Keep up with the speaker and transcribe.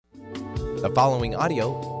The following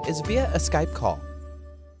audio is via a Skype call.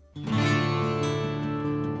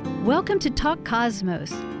 Welcome to Talk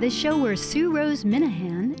Cosmos, the show where Sue Rose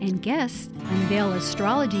Minahan and guests unveil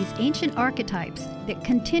astrology's ancient archetypes that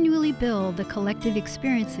continually build the collective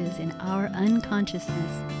experiences in our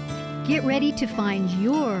unconsciousness. Get ready to find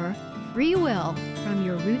your free will from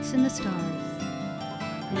your roots in the stars.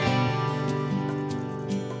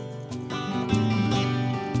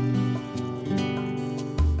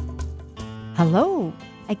 Hello,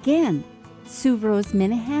 again, Sue Rose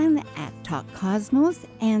Minahan at Talk Cosmos,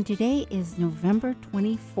 and today is November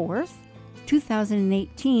 24th,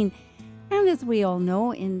 2018, and as we all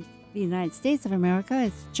know, in the United States of America,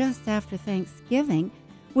 it's just after Thanksgiving,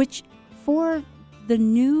 which for the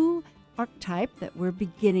new archetype that we're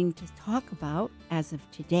beginning to talk about as of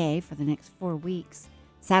today for the next 4 weeks,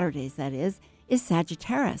 Saturdays that is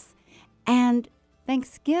Sagittarius, and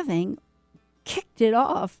Thanksgiving kicked it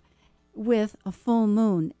off with a full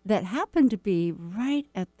moon that happened to be right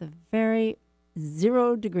at the very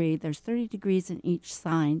 0 degree. There's 30 degrees in each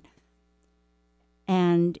sign.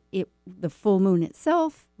 And the full moon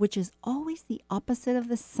itself, which is always the opposite of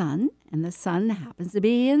the sun, and the sun happens to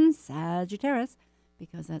be in Sagittarius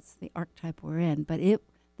because that's the archetype we're in. But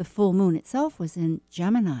the full moon itself was in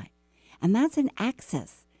Gemini. And that's an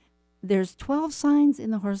axis. There's 12 signs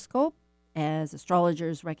in the horoscope, as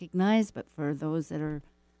astrologers recognize, but for those that are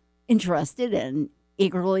interested and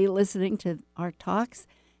eagerly listening to our talks,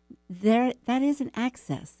 that is an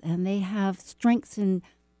axis, and they have strengths and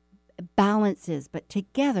balances, but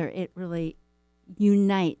together it really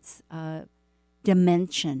unites a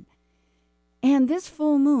dimension. And this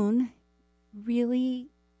full moon really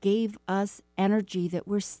gave us energy that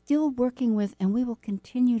we're still working with and we will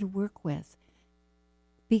continue to work with,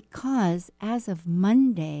 because as of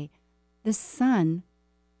Monday, the sun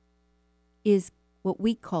is what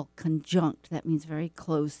we call conjunct. That means very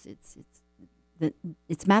close.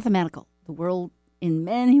 It's mathematical. The world in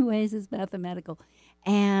many ways is mathematical.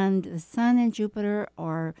 And the sun and Jupiter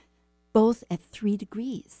are both at 3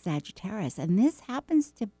 degrees Sagittarius. And this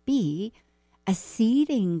happens to be a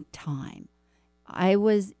seeding time. I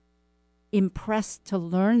was impressed to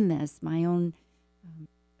learn this. My own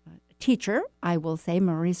teacher, I will say,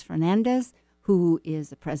 Maurice Fernandez, who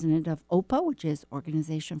is the president of OPA, which is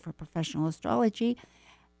Organization for Professional Astrology,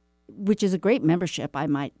 which is a great membership I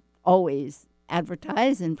might always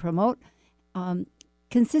advertise and promote,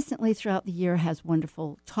 consistently throughout the year has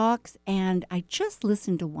wonderful talks. And I just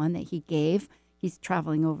listened to one that he gave. He's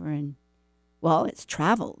traveling over it's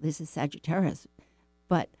travel. This is Sagittarius.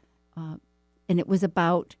 But, and it was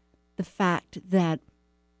about the fact that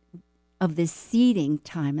of this seeding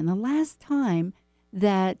time. And the last time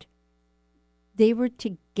that they were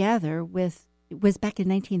together it was back in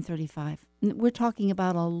 1935. We're talking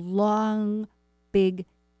about a long, big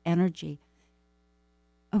energy.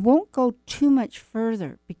 I won't go too much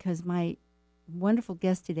further because my wonderful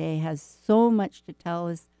guest today has so much to tell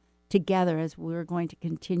us together as we're going to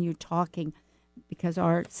continue talking, because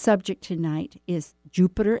our subject tonight is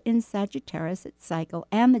Jupiter in Sagittarius, its cycle,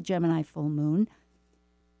 and the Gemini full moon.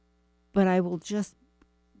 But I will just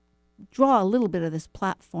draw a little bit of this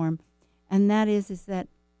platform. And that is that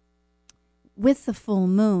with the full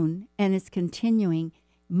moon, and it's continuing,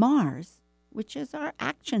 Mars, which is our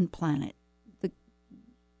action planet,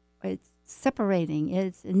 it's separating,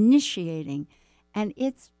 it's initiating, and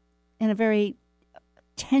it's in a very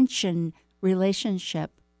tension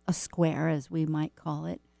relationship, a square, as we might call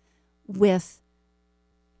it, with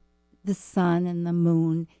the sun and the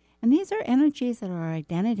moon. And these are energies that are our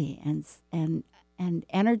identity and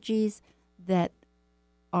energies that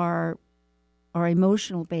are our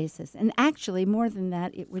emotional basis. And actually, more than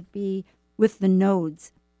that, it would be with the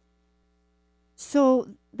nodes.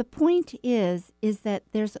 So the point is that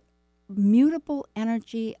there's mutable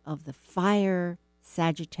energy of the fire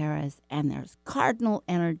Sagittarius, and there's cardinal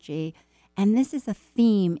energy. And this is a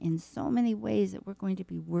theme in so many ways that we're going to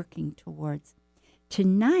be working towards.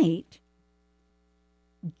 Tonight,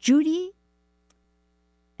 Judy,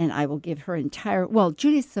 and I will give her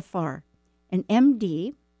Judy Tsafrir, an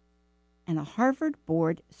MD, and a Harvard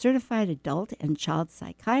Board certified adult and child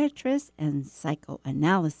psychiatrist and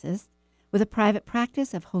psychoanalyst with a private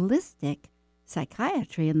practice of holistic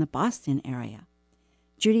psychiatry in the Boston area.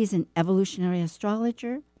 Judy's an evolutionary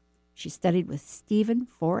astrologer. She studied with Stephen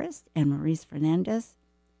Forrest and Maurice Fernandez.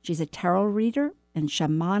 She's a tarot reader and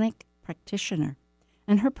shamanic practitioner,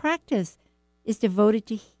 and her practice is devoted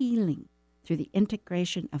to healing through the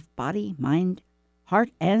integration of body, mind,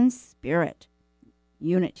 heart, and spirit.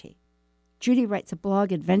 Unity. Judy writes a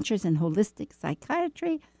blog, Adventures in Holistic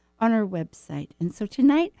Psychiatry, on her website. And so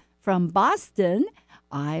tonight, from Boston,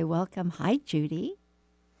 I welcome, hi, Judy.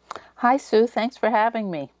 Hi, Sue. Thanks for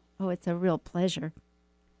having me. Oh, it's a real pleasure.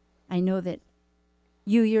 I know that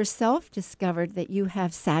you yourself discovered that you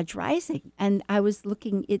have Sag rising, and I was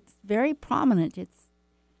looking, it's very prominent. It's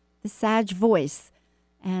the Sag voice,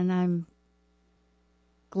 and I'm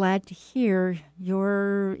glad to hear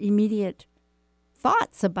your immediate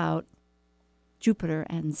thoughts about Jupiter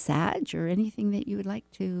and Sag, or anything that you would like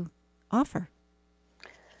to offer.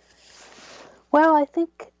 Well, I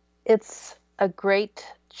think it's a great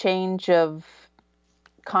change of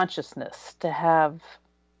consciousness to have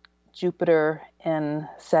Jupiter in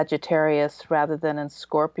Sagittarius rather than in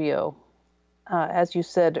Scorpio. As you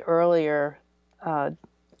said earlier,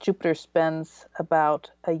 Jupiter spends about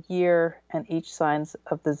a year in each signs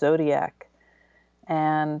of the zodiac,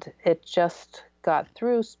 and it just got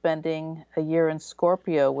through spending a year in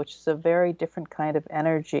Scorpio, which is a very different kind of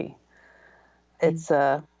energy. It's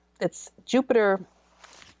Jupiter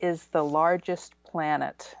is the largest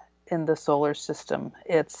planet in the solar system.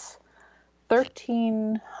 It's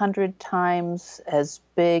 1,300 times as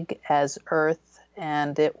big as Earth,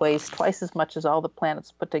 and it weighs twice as much as all the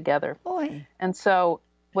planets put together. Boy. And so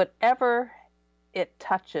whatever it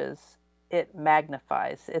touches, it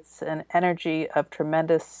magnifies. It's an energy of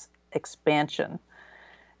tremendous expansion.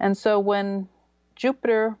 And so when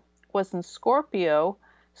Jupiter was in Scorpio,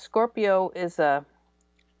 Scorpio is a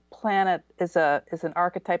planet, is an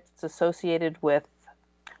archetype that's associated with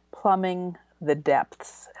plumbing the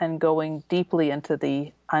depths and going deeply into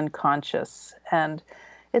the unconscious. And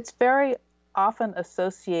it's very often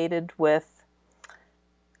associated with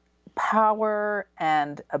power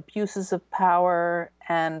and abuses of power,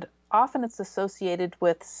 and often it's associated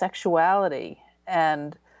with sexuality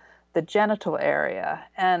and the genital area.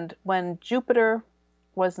 And when Jupiter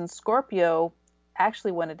was in Scorpio,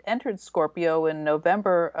 actually when it entered Scorpio in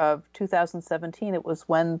November of 2017, it was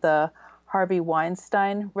when the Harvey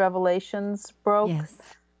Weinstein revelations broke. Yes.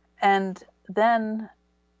 And then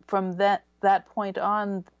from that point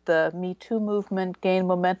on, the Me Too movement gained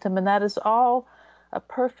momentum, and that is all a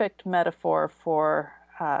perfect metaphor for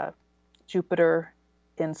Jupiter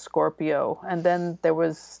in Scorpio. And then there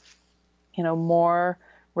was, more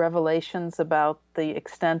revelations about the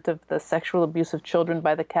extent of the sexual abuse of children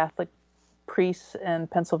by the Catholic priests in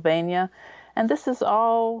Pennsylvania. And this is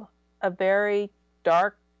all a very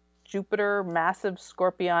dark Jupiter, massive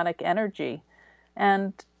scorpionic energy.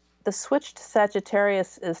 And the switch to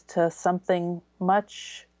Sagittarius is to something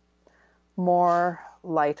much more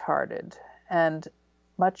lighthearted and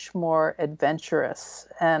much more adventurous.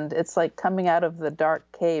 And it's like coming out of the dark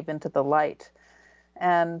cave into the light.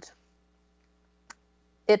 And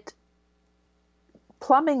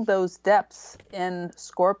plumbing those depths in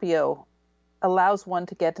Scorpio allows one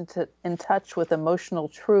to get in touch with emotional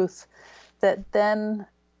truth that then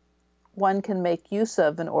one can make use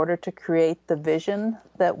of in order to create the vision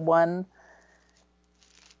that one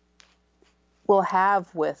will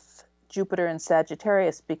have with Jupiter and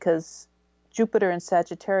Sagittarius, because Jupiter and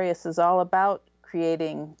Sagittarius is all about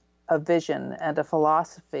creating a vision and a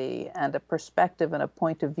philosophy and a perspective and a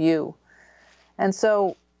point of view. And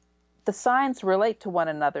so the signs relate to one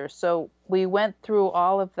another. So we went through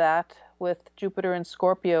all of that with Jupiter and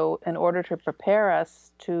Scorpio in order to prepare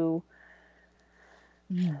us to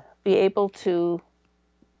be able to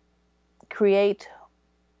create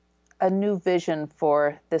a new vision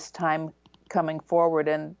for this time coming forward.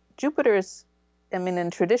 And Jupiter's,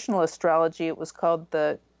 in traditional astrology, it was called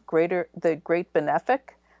the Great Benefic.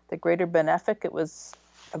 The Greater Benefic,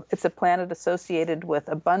 it's a planet associated with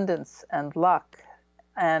abundance and luck.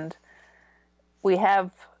 And we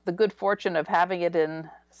have the good fortune of having it in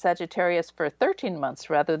Sagittarius for 13 months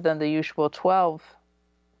rather than the usual 12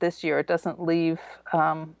 this year. It doesn't leave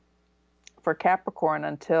for Capricorn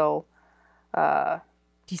until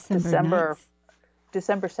December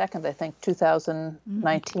 2nd, I think,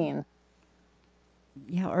 2019.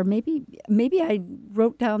 Yeah, or maybe I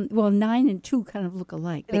wrote down, 9 and 2 kind of look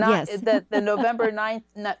alike. But yes. The November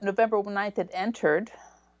 9th it entered.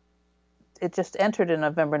 It just entered in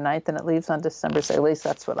November 9th, and it leaves on December 6th. At least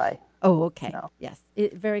that's what I know. Yes.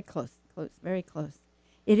 Very close, very close.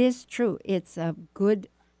 It is true. It's a good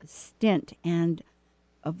stint and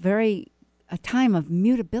a time of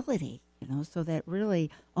mutability, so that really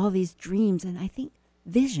all these dreams, and I think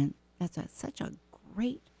vision, that's such a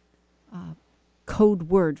great code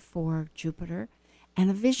word for Jupiter. And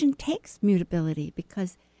a vision takes mutability,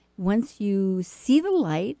 because once you see the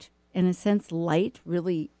light, in a sense, light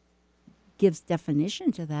really gives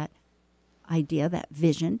definition to that idea, that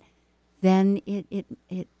vision, then it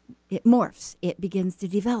morphs. It begins to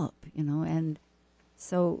develop, and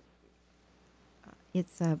so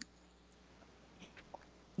it's a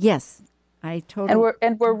yes. I totally.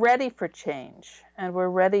 And we're ready for change, and we're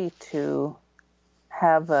ready to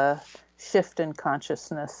have a shift in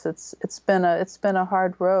consciousness. It's been a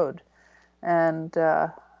hard road, and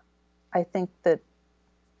I think that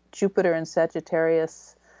Jupiter in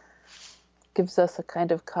Sagittarius gives us a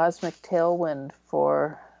kind of cosmic tailwind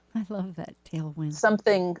for. I love that tailwind.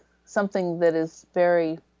 Something that is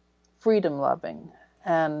very freedom loving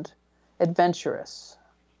and adventurous.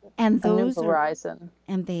 And those a new horizon.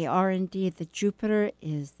 And they are indeed. The Jupiter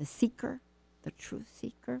is the seeker, the truth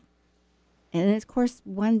seeker. And of course,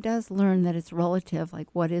 one does learn that it's relative, like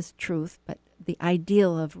what is truth, but the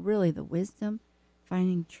ideal of really the wisdom,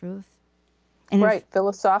 finding truth. And right,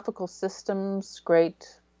 philosophical systems, great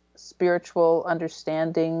spiritual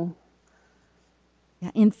understanding.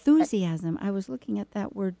 Yeah, enthusiasm. I was looking at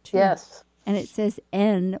that word too. Yes. And it says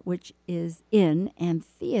en, which is in, and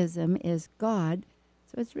theism is God.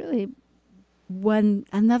 So it's really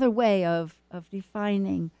another way of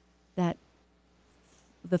defining that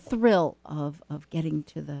the thrill of getting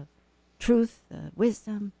to the truth, the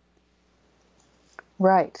wisdom.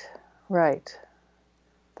 Right.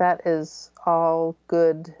 That is all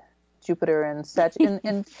good Jupiter and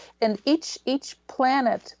Sagittarius. and each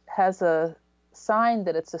planet has a sign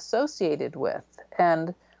that it's associated with.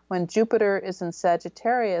 And when Jupiter is in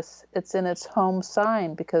Sagittarius, it's in its home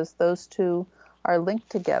sign because those two are linked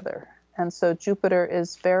together. And so Jupiter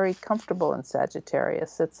is very comfortable in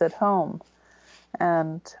Sagittarius. It's at home.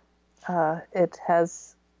 And it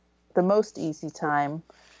has the most easy time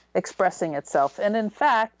expressing itself. And in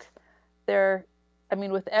fact,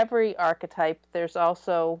 with every archetype, there's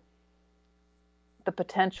also the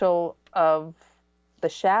potential of the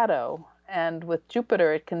shadow. And with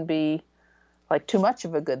Jupiter, it can be like too much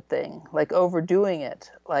of a good thing, like overdoing it,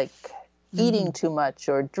 like eating too much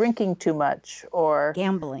or drinking too much or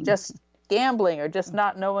gambling, or just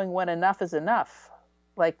not knowing when enough is enough,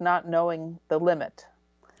 like not knowing the limit.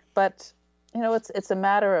 But, it's a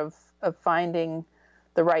matter of finding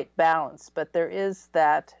the right balance. But there is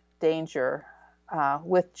that danger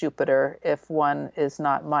with Jupiter if one is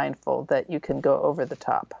not mindful that you can go over the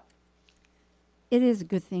top. It is a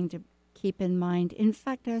good thing to keep in mind. In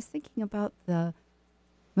fact, I was thinking about the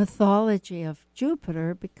mythology of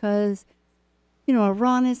Jupiter because,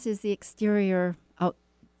 Uranus is the exterior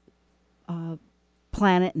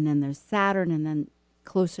planet, and then there's Saturn, and then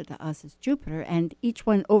closer to us is Jupiter, and each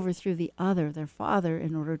one overthrew the other, their father,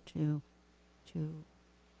 in order to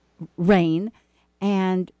reign.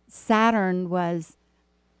 And Saturn was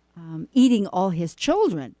eating all his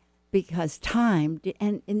children because time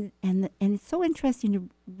and it's so interesting to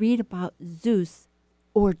read about Zeus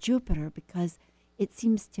or Jupiter because it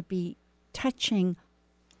seems to be touching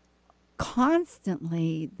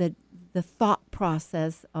constantly the thought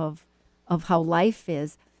process of how life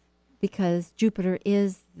is, because Jupiter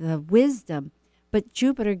is the wisdom. But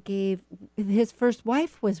Jupiter gave, his first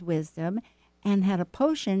wife was wisdom and had a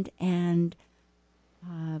potion and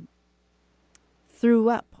threw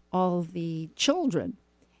up all the children.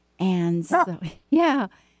 And so, yeah.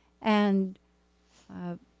 And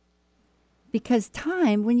because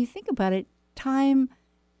time, when you think about it, time,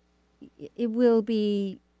 it will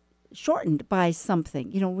be shortened by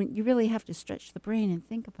something. When you really have to stretch the brain and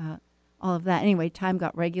think about all of that. Anyway, time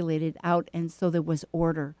got regulated out, and so there was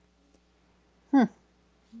order.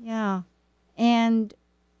 Yeah. And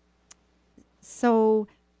so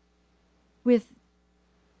with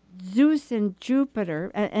Zeus and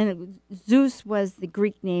Jupiter, and Zeus was the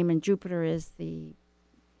Greek name, and Jupiter is the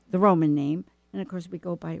Roman name. And, of course, we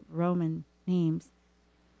go by Roman names.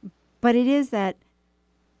 But it is that,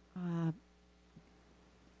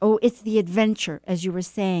 it's the adventure, as you were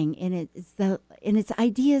saying, and it's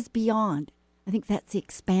ideas beyond. I think that's the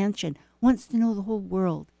expansion. Wants to know the whole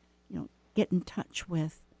world, get in touch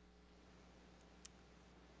with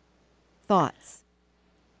thoughts.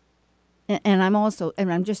 And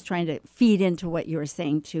I'm just trying to feed into what you were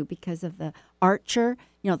saying too, because of the archer,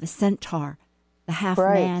 the centaur, the half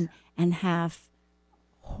man and half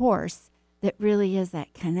horse, that really is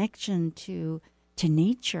that connection to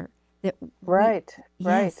nature. Right.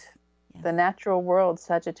 The natural world,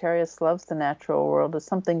 Sagittarius loves the natural world, is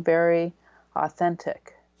something very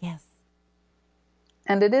authentic. Yes.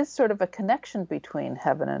 And it is sort of a connection between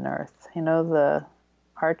heaven and earth. The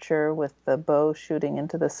archer with the bow shooting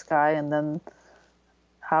into the sky, and then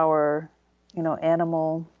our,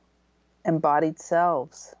 animal embodied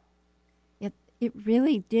selves. It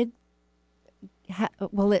really did.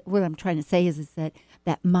 What I'm trying to say is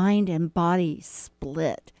that mind and body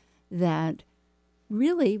split. That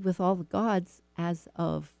really, with all the gods as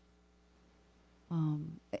of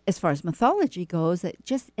as far as mythology goes, that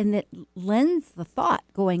lends the thought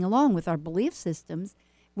going along with our belief systems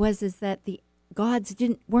is that the gods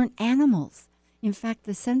weren't animals. In fact,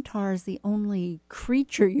 the centaur is the only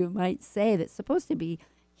creature, you might say, that's supposed to be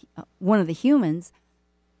one of the humans,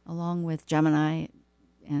 along with Gemini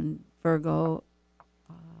and Virgo,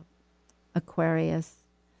 Aquarius.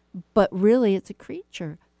 But really, it's a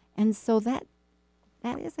creature. And so that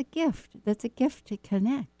is a gift. That's a gift to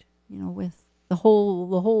connect, with the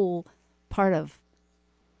whole part of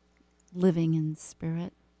living in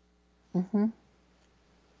spirit. Mm-hmm.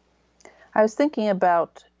 I was thinking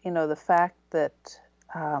about, the fact that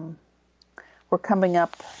we're coming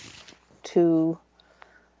up to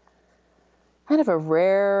kind of a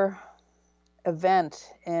rare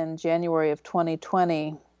event in January of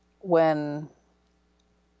 2020 when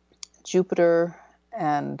Jupiter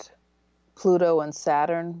and Pluto and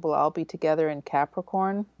Saturn will all be together in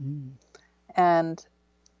Capricorn. Mm. And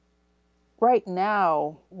right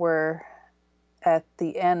now we're at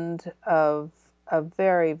the end of a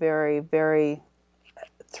very, very, very,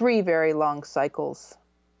 3 very long cycles.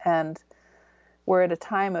 And we're at a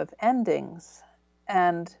time of endings.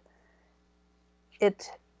 And it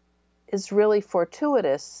is really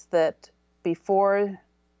fortuitous that before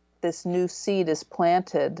this new seed is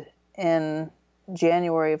planted in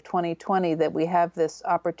January of 2020, that we have this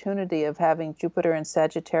opportunity of having Jupiter in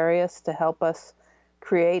Sagittarius to help us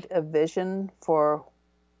create a vision for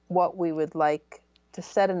what we would like, to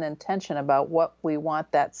set an intention about what we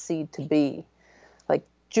want that seed to be. Like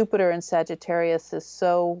Jupiter in Sagittarius is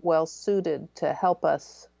so well suited to help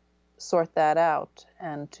us sort that out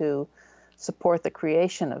and to support the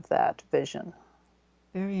creation of that vision.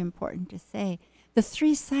 Very important to say. The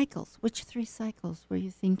 3 cycles, which 3 cycles were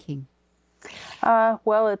you thinking?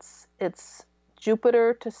 Well, it's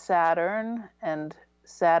Jupiter to Saturn and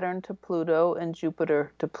Saturn to Pluto and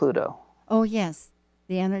Jupiter to Pluto. Oh, yes,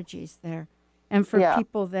 the energies there. And for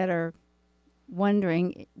people that are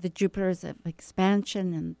wondering, the Jupiter is of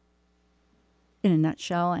expansion and in a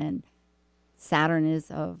nutshell, and Saturn is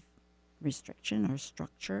of restriction or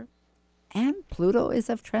structure, and Pluto is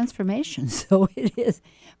of transformation. So it is.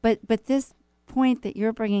 But this point that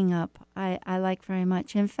you're bringing up, I like very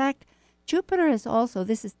much. In fact, Jupiter is also,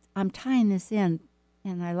 I'm tying this in,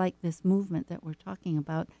 and I like this movement that we're talking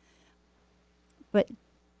about, but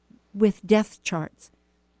with death charts,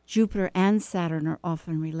 Jupiter and Saturn are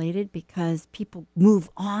often related because people move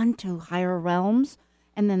on to higher realms,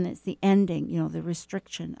 and then it's the ending, the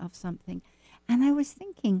restriction of something. And I was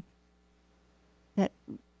thinking that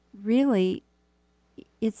really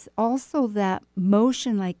it's also that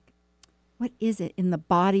motion, like, what is it in the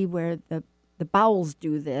body where the bowels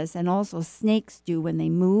do this, and also snakes do when they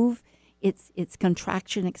move? It's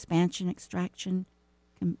contraction, expansion, extraction.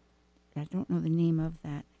 I don't know the name of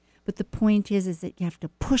that. But the point is that you have to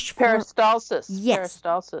push forward. Peristalsis. Yes.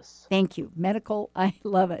 Peristalsis. Thank you. Medical, I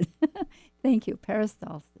love it. Thank you.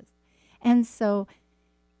 Peristalsis. And so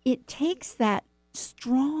it takes that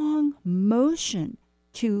strong motion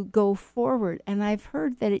to go forward. And I've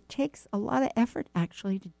heard that it takes a lot of effort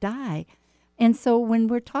actually to die. And so when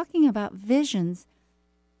we're talking about visions,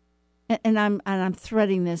 and I'm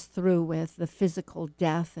threading this through with the physical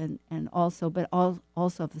death and also, but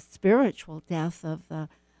also the spiritual death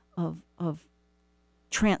of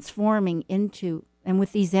transforming into, and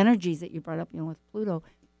with these energies that you brought up, with Pluto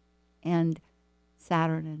and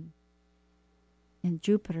Saturn and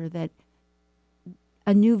Jupiter, that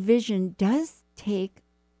a new vision does take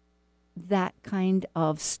that kind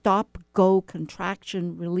of stop, go,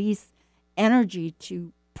 contraction, release energy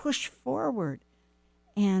to push forward.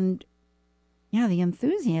 And the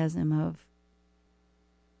enthusiasm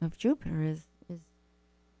of Jupiter is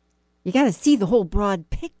you got to see the whole broad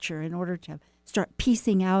picture in order to start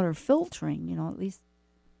piecing out or filtering, at least.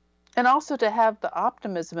 And also to have the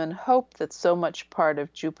optimism and hope that's so much part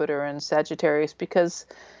of Jupiter and Sagittarius, because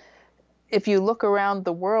if you look around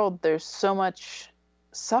the world, there's so much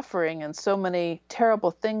suffering and so many terrible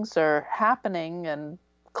things are happening, and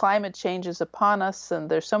climate change is upon us, and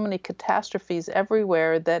there's so many catastrophes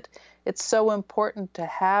everywhere, that it's so important to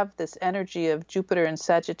have this energy of Jupiter and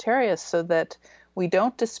Sagittarius so that we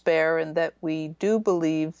don't despair, and that we do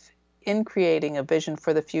believe in creating a vision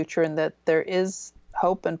for the future, and that there is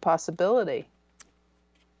hope and possibility.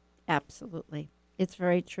 Absolutely. It's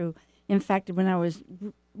very true. In fact, when I was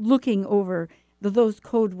looking over those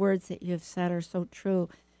code words that you've said are so true,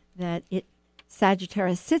 that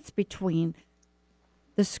Sagittarius sits between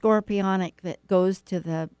the scorpionic that goes to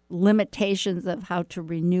the limitations of how to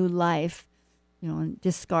renew life, and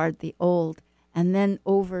discard the old, and then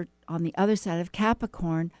over on the other side of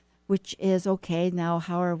Capricorn, which is, okay, now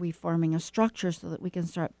how are we forming a structure so that we can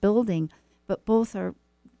start building? But both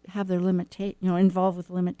have their involved with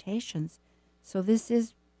limitations. So this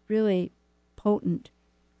is really potent.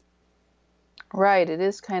 Right. It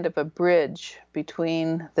is kind of a bridge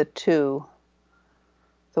between the two.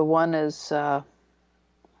 The one is,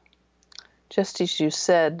 just as you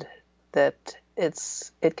said, that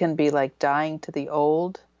it can be like dying to the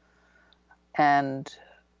old, and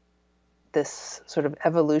this sort of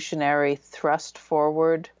evolutionary thrust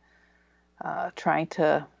forward, trying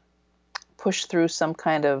to push through some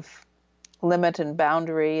kind of limit and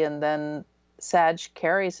boundary, and then Sag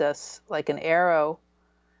carries us like an arrow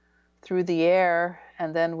through the air,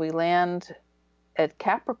 and then we land at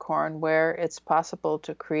Capricorn, where it's possible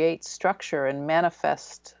to create structure and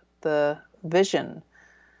manifest the vision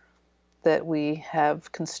that we have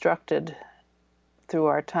constructed through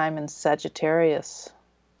our time in Sagittarius.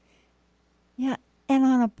 Yeah, and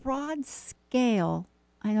on a broad scale,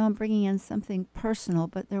 I know I'm bringing in something personal,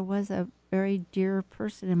 but there was a very dear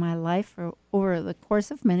person in my life over the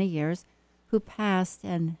course of many years who passed,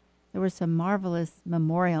 and there were some marvelous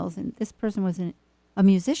memorials, and this person was a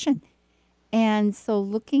musician. And so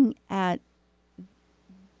looking at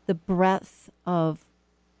the breadth of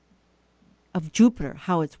Jupiter,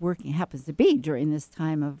 how it's working, happens to be during this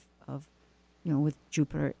time of with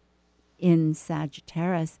Jupiter in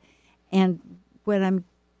Sagittarius. And what I'm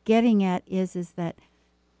getting at is that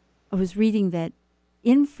I was reading that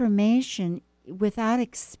information without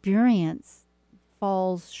experience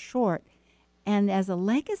falls short. And as a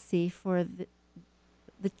legacy for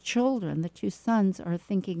the children, the two sons are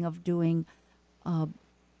thinking of doing an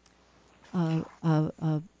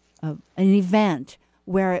event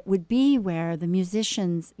where it would be where the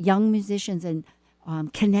musicians, young musicians, and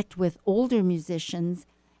connect with older musicians,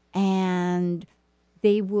 and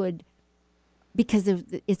they would, because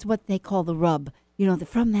it's what they call the rub,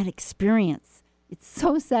 from that experience. It's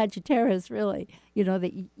so Sagittarius, really,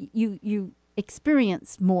 that you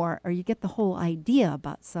experience more, or you get the whole idea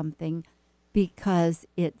about something because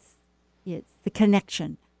it's the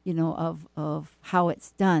connection, of how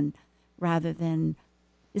it's done, rather than,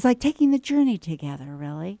 it's like taking the journey together,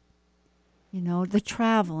 really, the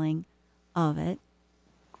traveling of it.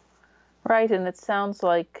 Right, and it sounds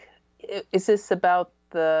like, is this about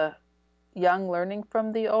the young learning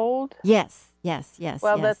from the old? Yes. Well, yes.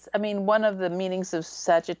 that's, one of the meanings of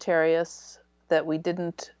Sagittarius that we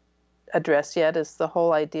didn't address yet is the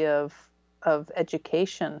whole idea of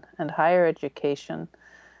education and higher education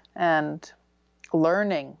and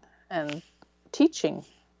learning and teaching,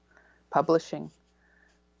 publishing.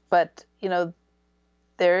 But,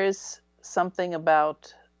 there is something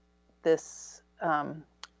about this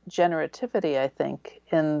generativity, I think,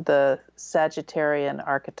 in the Sagittarian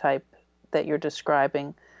archetype that you're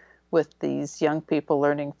describing, with these young people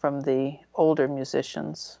learning from the older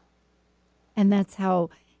musicians. And that's how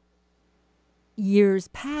years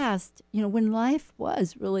past, when life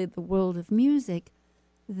was really the world of music,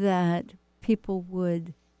 that people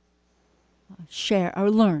would share or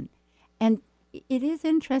learn. And it is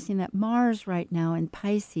interesting that Mars right now in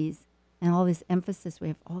Pisces, and all this emphasis, we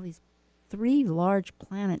have all these 3 large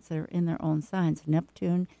planets that are in their own signs: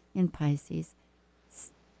 Neptune in Pisces,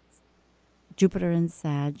 Jupiter in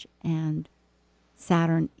Sag, and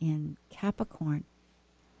Saturn in Capricorn.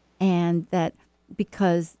 And that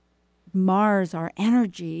because Mars, our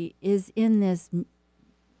energy, is in this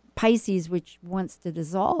Pisces, which wants to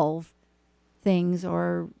dissolve things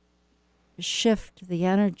or shift the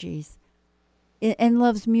energies, and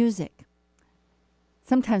loves music.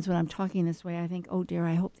 Sometimes when I'm talking this way, I think, oh dear,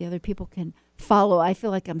 I hope the other people can follow. I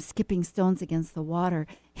feel like I'm skipping stones against the water.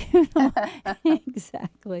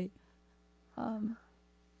 Exactly.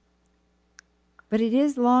 But it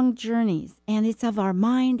is long journeys, and it's of our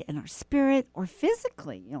mind and our spirit, or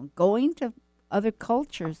physically, going to other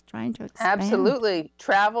cultures, trying to expand. Absolutely.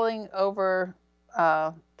 Travels over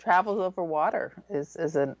water is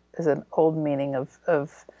an old meaning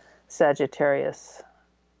of Sagittarius.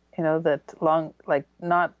 That long,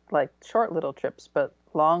 not like short little trips, but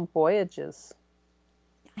long voyages.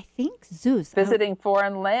 I think Zeus. Visiting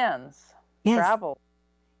foreign lands. Yes. Travel.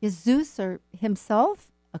 Yes, Zeus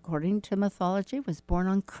himself, according to mythology, was born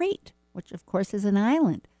on Crete, which of course is an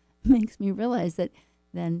island. Makes me realize that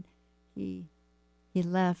then he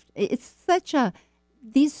left. It's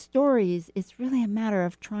these stories, it's really a matter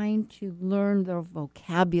of trying to learn their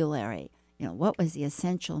vocabulary. What was the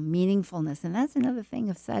essential meaningfulness? And that's another thing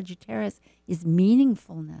of Sagittarius, is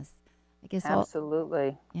meaningfulness. I guess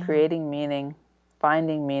absolutely. Creating meaning,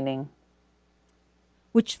 finding meaning.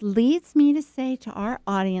 Which leads me to say to our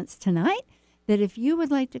audience tonight that if you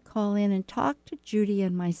would like to call in and talk to Judy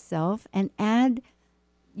and myself and add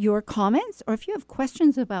your comments, or if you have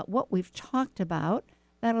questions about what we've talked about,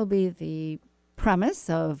 that'll be the premise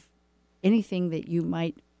of anything that you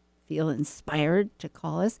might feel inspired to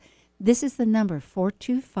call us. This is the number,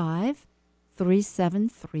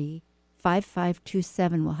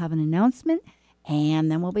 425-373-5527. We'll have an announcement, and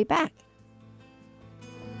then we'll be back.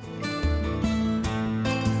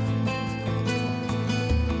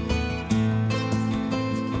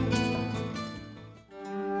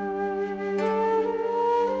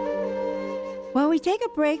 While we take a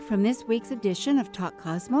break from this week's edition of Talk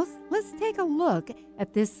Cosmos, let's take a look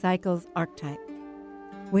at this cycle's archetype.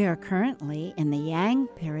 We are currently in the Yang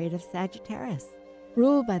period of Sagittarius,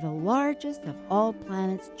 ruled by the largest of all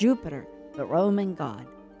planets, Jupiter, the Roman god,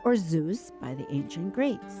 or Zeus by the ancient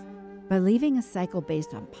Greeks. By leaving a cycle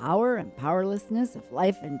based on power and powerlessness of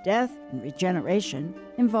life and death and regeneration,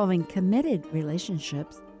 involving committed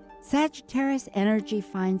relationships, Sagittarius energy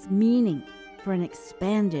finds meaning for an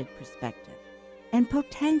expanded perspective and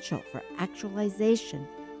potential for actualization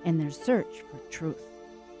in their search for truth.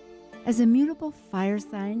 As a mutable fire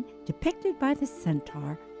sign depicted by the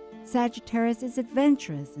centaur, Sagittarius is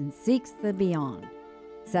adventurous and seeks the beyond.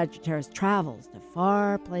 Sagittarius travels to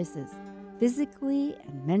far places, physically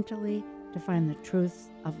and mentally, to find the truths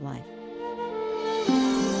of life.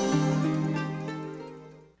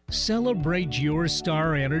 Celebrate your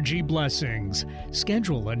star energy blessings.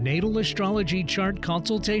 Schedule a natal astrology chart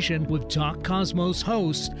consultation with Talk Cosmos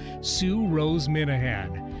host Sue Rose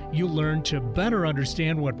Minahan. You'll learn to better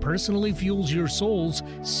understand what personally fuels your soul's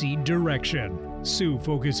seed direction. Sue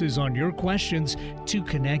focuses on your questions to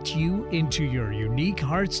connect you into your unique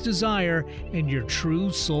heart's desire and your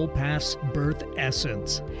true soul path's birth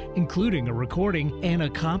essence, including a recording and a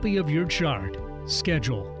copy of your chart.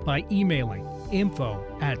 Schedule by emailing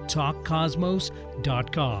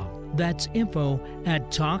info@talkcosmos.com. That's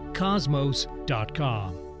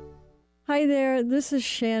info@talkcosmos.com. Hi there, this is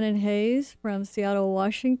Shannon Hayes from Seattle,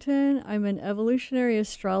 Washington. I'm an evolutionary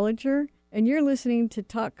astrologer, and you're listening to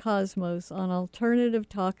Talk Cosmos on Alternative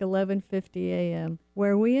Talk 1150 AM,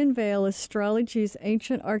 where we unveil astrology's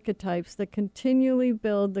ancient archetypes that continually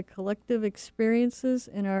build the collective experiences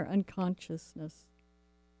in our unconsciousness.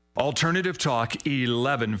 Alternative Talk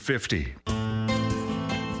 1150.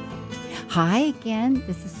 Hi again,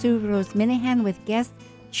 this is Sue Rose Minahan with guest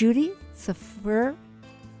Judy Tsafrir,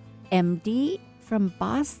 MD from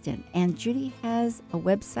Boston. And Judy has a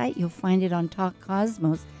website. You'll find it on Talk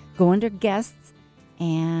Cosmos. Go under guests,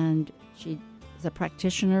 and she is a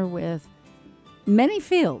practitioner with many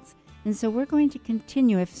fields. And so we're going to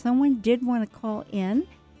continue. If someone did want to call in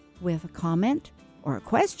with a comment or a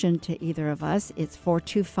question to either of us, it's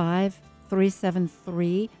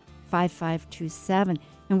 425-373-5527.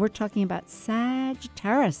 And we're talking about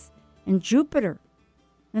Sagittarius and Jupiter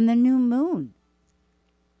and the new moon.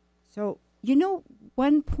 So,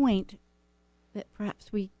 one point that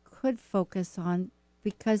perhaps we could focus on,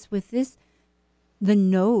 because with this, the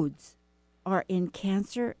nodes are in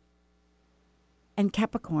Cancer and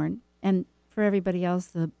Capricorn. And for everybody else,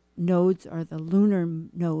 the nodes are the lunar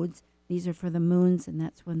nodes. These are for the moons, and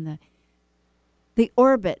that's when the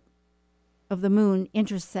orbit of the moon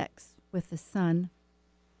intersects with the sun.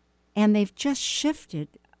 And they've just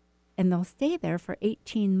shifted, and they'll stay there for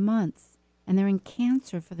 18 months. And they're in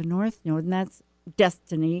Cancer for the North Node, and that's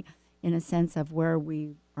destiny in a sense of where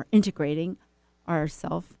we are integrating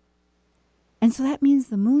ourselves. And so that means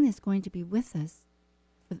the moon is going to be with us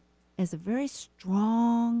as a very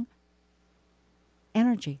strong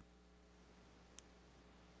energy.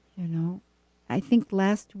 I think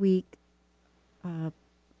last week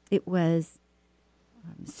it was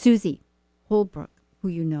Susie Holbrook, who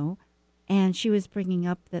you know, and she was bringing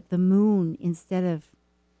up that the moon, instead of,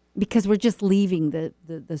 because we're just leaving the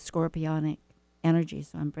scorpionic energy,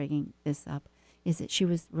 so I'm bringing this up, is that she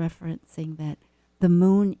was referencing that the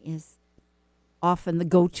moon is often the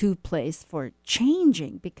go-to place for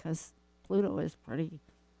changing, because Pluto is pretty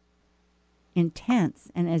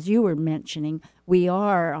intense. And as you were mentioning, we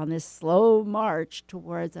are on this slow march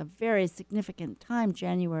towards a very significant time,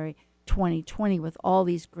 January 2020, with all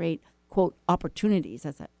these great, quote, opportunities.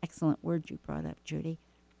 That's an excellent word you brought up, Judy.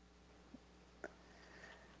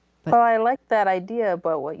 Well, I like that idea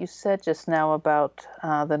about what you said just now about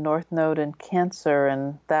the North Node in Cancer,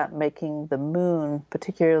 and that making the moon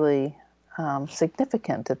particularly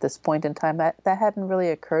significant at this point in time. That hadn't really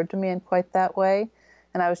occurred to me in quite that way.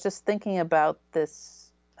 And I was just thinking about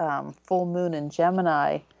this full moon in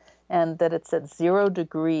Gemini, and that it's at 0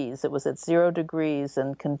 degrees. It was at 0 degrees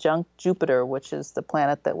and conjunct Jupiter, which is the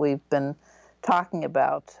planet that we've been talking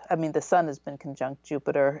about. I mean, the sun has been conjunct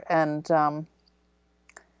Jupiter, and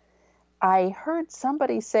I heard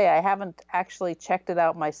somebody say, I haven't actually checked it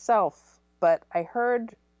out myself, but I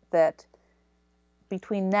heard that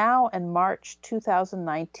between now and March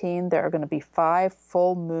 2019, there are going to be 5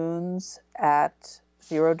 full moons at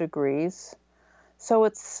 0 degrees. So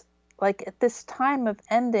it's like at this time of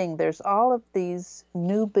ending, there's all of these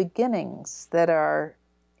new beginnings that are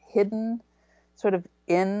hidden sort of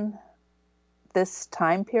in this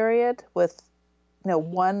time period with,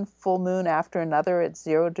 one full moon after another at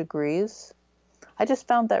 0 degrees. I just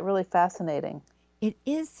found that really fascinating. It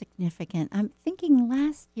is significant. I'm thinking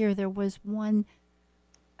last year there was one,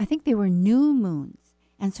 I think they were new moons.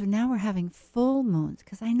 And so now we're having full moons,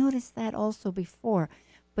 because I noticed that also before.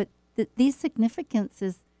 But these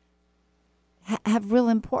significances have real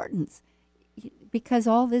importance, because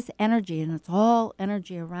all this energy, and it's all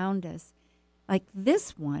energy around us, like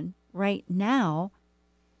this one right now,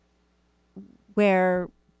 where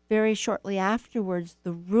very shortly afterwards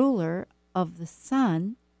the ruler of the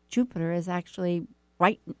sun, Jupiter, is actually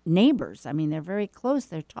right neighbors. I mean, they're very close.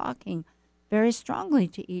 They're talking very strongly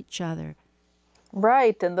to each other.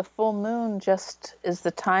 Right, and the full moon just is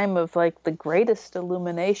the time of like the greatest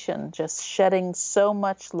illumination, just shedding so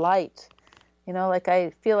much light. Like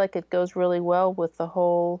I feel like it goes really well with the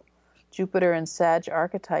whole Jupiter and Sag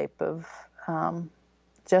archetype of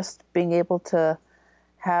just being able to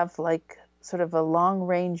have like sort of a long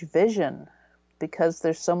range vision because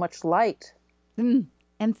there's so much light. And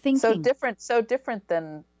thinking. So different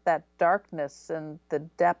than that darkness and the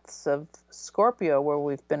depths of Scorpio where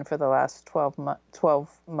we've been for the last 12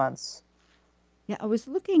 months. Yeah, I was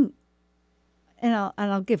looking, and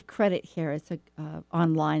I'll give credit here. It's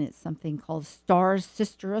online. It's something called Star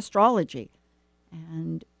Sister Astrology,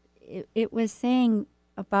 and it was saying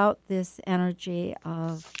about this energy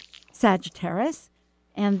of Sagittarius,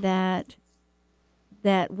 and that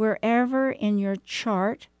wherever in your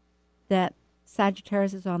chart that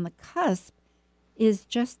Sagittarius is on the cusp is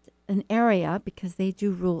just an area, because they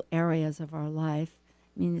do rule areas of our life.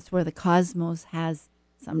 I mean, it's where the cosmos has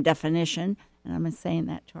some definition, and I'm saying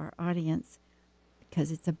that to our audience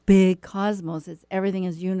because it's a big cosmos. Everything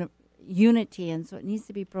is unity, and so it needs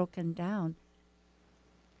to be broken down.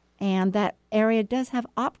 And that area does have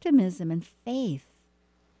optimism and faith.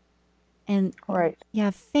 And right.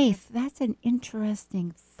 Yeah, faith, that's an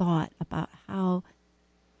interesting thought about how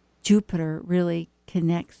Jupiter really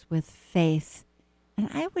connects with faith. And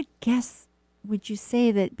I would guess, would you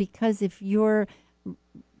say that because if you're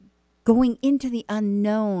going into the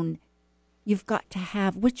unknown, you've got to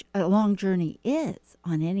have, which a long journey is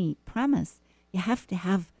on any premise, you have to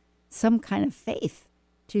have some kind of faith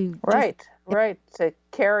to Right, to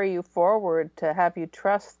carry you forward, to have you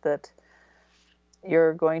trust that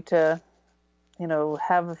you're going to,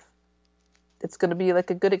 have, it's going to be like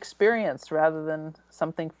a good experience rather than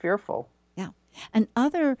something fearful. Yeah. And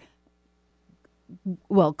other,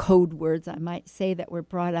 code words I might say that were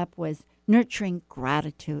brought up was nurturing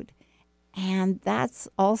gratitude. And that's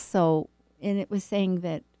also, and it was saying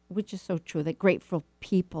that, which is so true, that grateful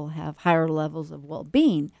people have higher levels of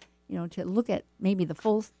well-being, to look at maybe the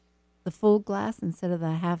full glass instead of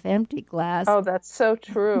the half-empty glass. Oh, that's so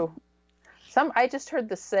true. I just heard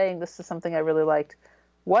this saying, this is something I really liked,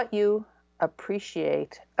 what you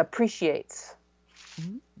appreciates.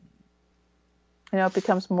 Mm-hmm. It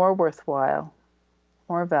becomes more worthwhile,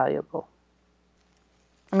 more valuable.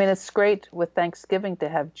 I mean, it's great with Thanksgiving to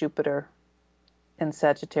have Jupiter in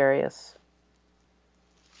Sagittarius.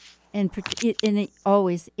 And it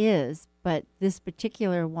always is, but this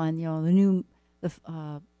particular one, the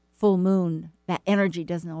full moon, that energy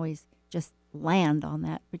doesn't always just land on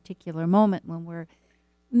that particular moment when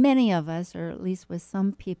many of us, or at least with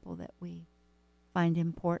some people that we find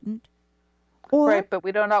important. Right, but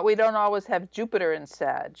we don't always have Jupiter in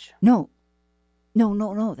Sag. No,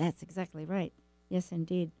 that's exactly right. Yes,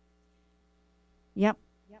 indeed. Yep.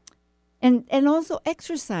 And also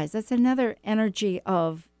exercise. That's another energy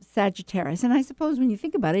of Sagittarius. And I suppose when you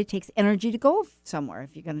think about it, it takes energy to go somewhere.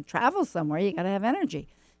 If you're going to travel somewhere, you got to have energy.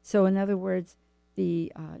 So in other words,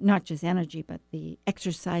 the not just energy, but the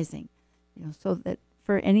exercising, so that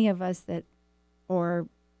for any of us that are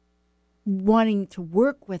wanting to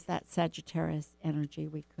work with that Sagittarius energy,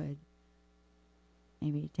 we could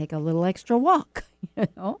maybe take a little extra walk,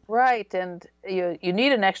 Right, and you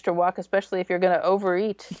need an extra walk, especially if you're going to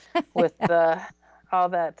overeat with all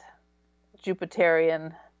that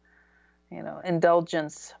Jupiterian,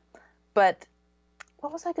 indulgence. But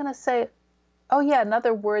what was I going to say? Oh, yeah,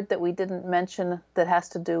 another word that we didn't mention that has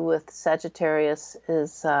to do with Sagittarius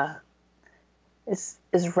is is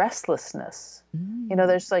restlessness.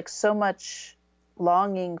 There's like so much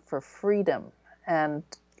longing for freedom and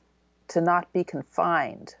to not be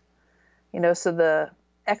confined. So the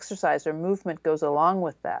exercise or movement goes along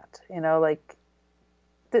with that. Like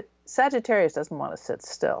the Sagittarius doesn't want to sit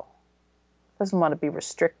still, doesn't want to be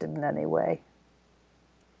restricted in any way.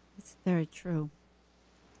 It's very true.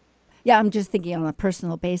 Yeah, I'm just thinking on a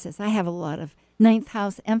personal basis. I have a lot of ninth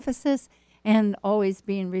house emphasis and always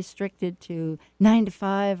being restricted to 9 to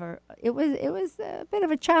 5, or it was a bit of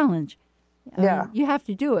a challenge. I mean, you have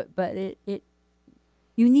to do it, but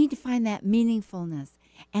you need to find that meaningfulness.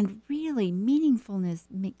 And really, meaningfulness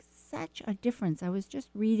makes such a difference. I was just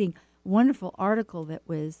reading a wonderful article that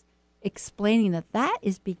was explaining that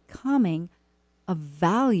is becoming a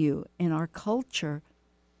value in our culture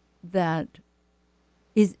that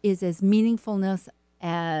is as meaningfulness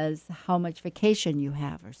as how much vacation you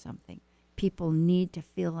have or something. People need to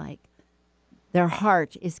feel like their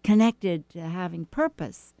heart is connected to having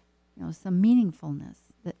purpose, some meaningfulness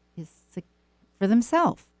that is for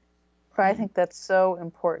themselves. I think that's so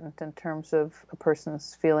important in terms of a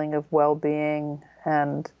person's feeling of well-being,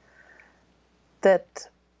 and that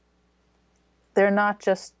they're not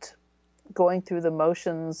just going through the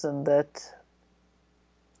motions, and that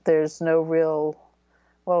there's no real,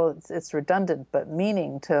 well, it's redundant, but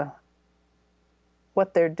meaning to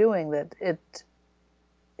what they're doing, that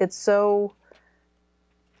it's so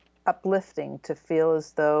uplifting to feel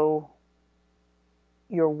as though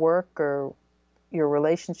your work or your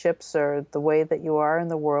relationships or the way that you are in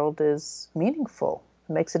the world is meaningful.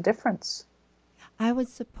 It makes a difference. I would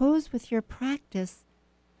suppose with your practice,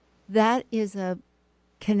 that is a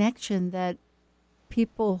connection that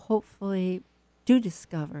people hopefully do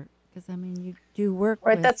discover. Because, you do work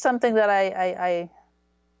right, that's something that I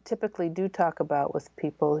typically do talk about with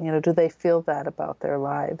people. Do they feel that about their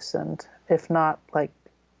lives? And if not,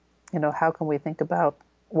 how can we think about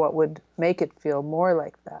what would make it feel more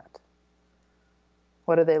like that?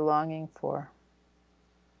 What are they longing for?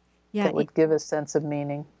 That would give a sense of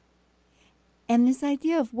meaning. And this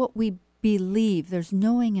idea of what we believe, there's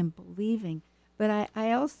knowing and believing. But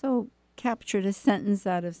I also captured a sentence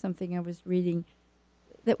out of something I was reading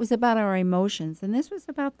that was about our emotions. And this was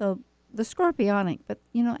about the scorpionic. But,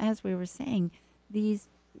 as we were saying,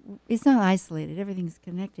 it's not isolated. Everything's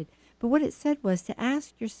connected. But what it said was to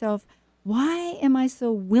ask yourself, why am I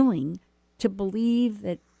so willing to believe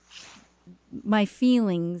that my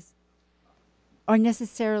feelings are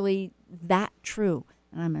necessarily that true?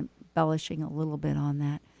 And I'm embellishing a little bit on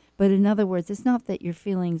that. But in other words, it's not that your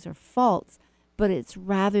feelings are false, but it's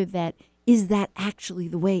rather that, is that actually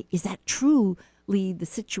the way? Is that truly the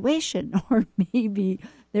situation? Or maybe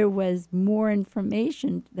there was more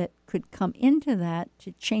information that could come into that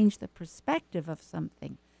to change the perspective of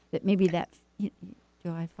something. That maybe that,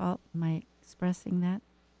 am I expressing that?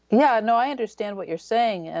 Yeah, no, I understand what you're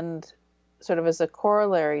saying. And sort of as a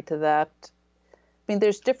corollary to that,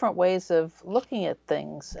 there's different ways of looking at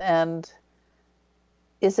things. And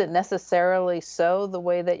is it necessarily so the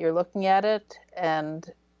way that you're looking at it? And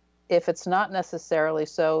if it's not necessarily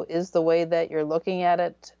so, is the way that you're looking at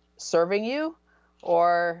it serving you?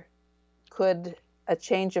 Or could a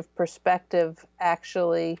change of perspective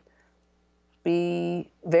actually be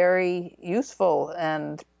very useful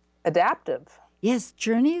and adaptive? Yes,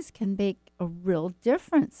 journeys can make a real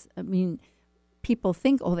difference. People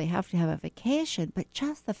think, they have to have a vacation, but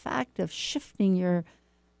just the fact of shifting your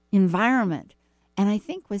environment. And I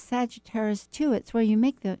think with Sagittarius, too, it's where you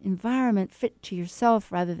make the environment fit to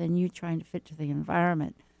yourself rather than you trying to fit to the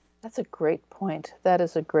environment. That's a great point. That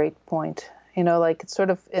is a great point. It's sort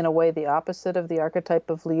of, in a way, the opposite of the archetype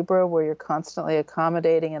of Libra, where you're constantly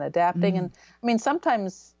accommodating and adapting. And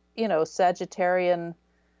sometimes, Sagittarian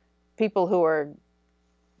people who are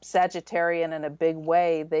Sagittarian in a big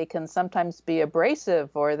way, they can sometimes be abrasive,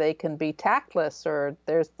 or they can be tactless, or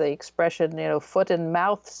there's the expression, foot and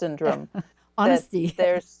mouth syndrome. Honesty.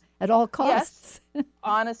 There's at all costs. Yes,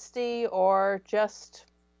 honesty, or just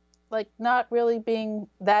not really being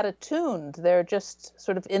that attuned. They're just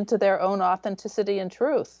sort of into their own authenticity and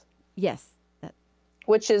truth. Yes.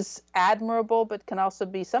 Which is admirable, but can also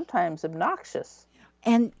be sometimes obnoxious.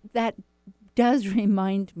 And that does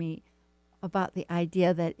remind me about the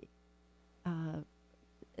idea that,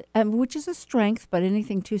 which is a strength, but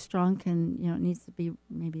anything too strong can, needs to be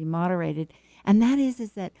maybe moderated. And that is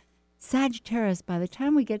that Sagittarius, by the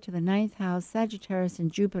time we get to the 9th house, Sagittarius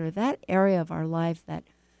and Jupiter, that area of our life that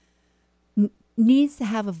needs to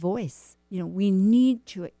have a voice. We need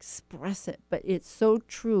to express it, but it's so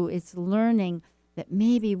true. It's learning that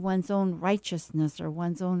maybe one's own righteousness or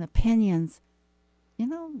one's own opinions,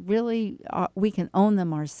 really we can own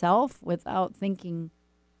them ourselves without thinking.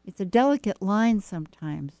 It's a delicate line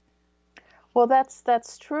sometimes. Well,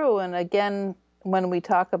 that's true. And again, when we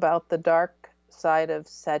talk about the dark side of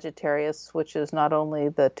Sagittarius, which is not only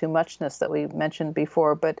the too muchness that we mentioned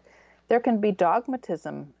before, but there can be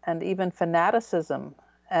dogmatism and even fanaticism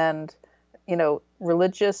and,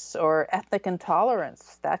 religious or ethnic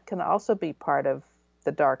intolerance. That can also be part of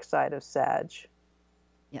the dark side of Sag.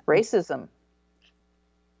 Yeah. Racism.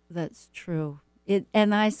 That's true.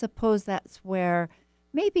 And I suppose that's where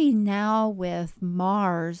maybe now with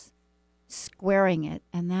Mars squaring it,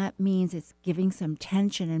 and that means it's giving some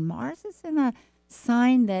tension. And Mars is in a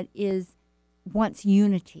sign that wants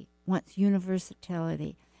unity, wants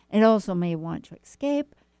universality. It also may want to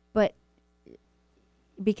escape, but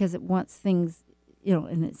because it wants things,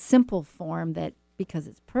 in its simple form, that because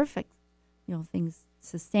it's perfect, things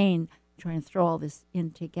sustain, trying to throw all this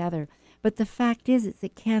in together. But the fact is,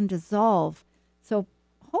 it can dissolve. So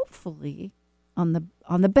hopefully, on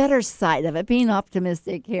the better side of it, being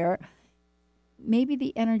optimistic here, maybe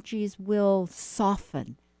the energies will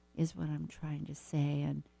soften, is what I'm trying to say,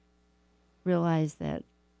 and realize that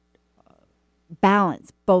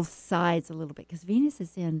balance both sides a little bit, because Venus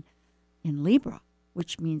is in Libra,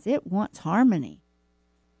 which means it wants harmony.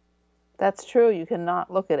 That's true. You cannot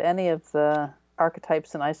look at any of the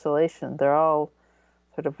archetypes in isolation. They're all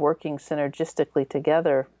sort of working synergistically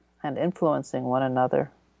together and influencing one another.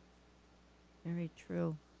 Very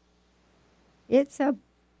true.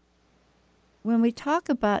 When we talk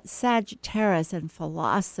about Sagittarius and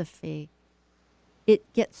philosophy,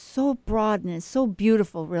 it gets so broad and it's so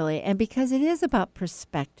beautiful, really. And because it is about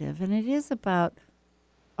perspective and it is about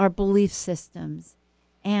our belief systems.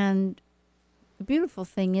 And the beautiful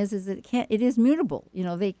thing is that it is mutable.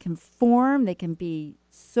 They can form, they can be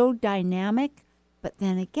so dynamic, but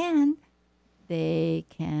then again, they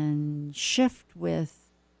can shift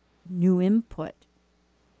with new input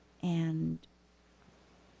and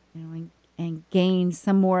and gain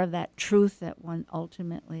some more of that truth that one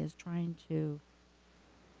ultimately is trying to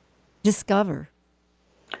discover.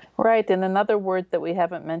 Right. And another word that we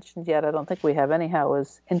haven't mentioned yet, I don't think we have anyhow,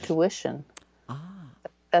 is intuition.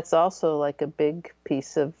 That's also like a big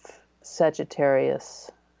piece of Sagittarius,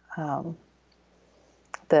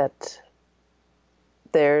 that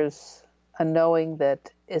there's a knowing that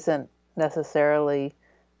isn't necessarily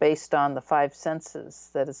based on the five senses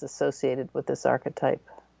that is associated with this archetype.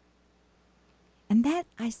 And that,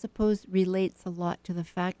 I suppose, relates a lot to the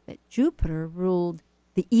fact that Jupiter ruled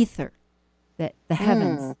the ether, that the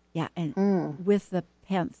heavens, and with the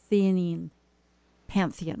pantheon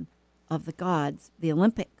of the gods, the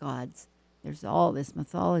Olympic gods. There's all this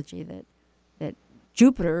mythology that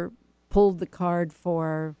Jupiter pulled the card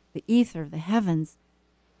for the ether, the heavens.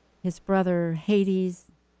 His brother Hades,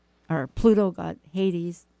 or Pluto got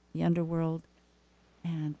Hades, the underworld,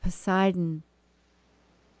 and Poseidon,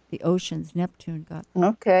 the oceans. Neptune got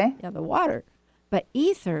the water. But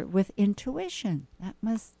ether with intuition, that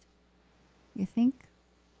must, you think?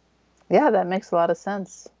 Yeah, that makes a lot of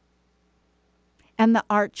sense. And the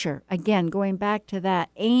archer, again, going back to that,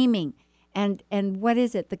 aiming. And what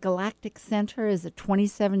is it? The galactic center is at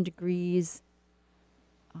 27 degrees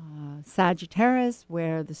Sagittarius,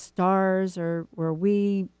 where the stars are where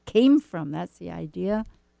we came from. That's the idea.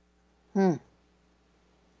 Which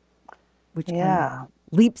kind of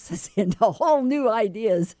leaps us into whole new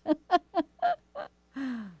ideas.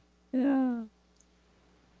 Yeah.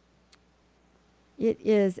 It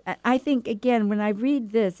is. I think, again, when I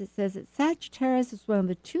read this, it says that Sagittarius is one of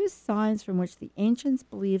the two signs from which the ancients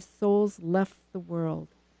believed souls left the world.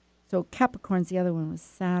 So Capricorn's the other one, was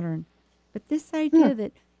Saturn. But this idea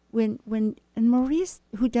that when and Maurice,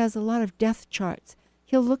 who does a lot of death charts,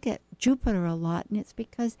 he'll look at Jupiter a lot, and it's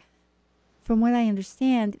because, from what I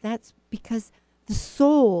understand, that's because the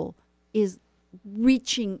soul is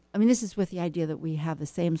reaching. I mean, this is with the idea that we have a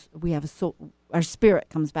soul, our spirit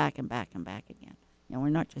comes back and back and back again. We're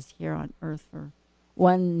not just here on Earth for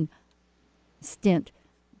one stint,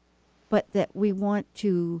 but that we want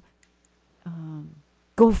to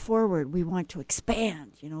go forward. We want to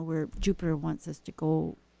expand, where Jupiter wants us to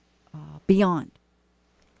go beyond.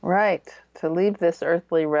 Right, to leave this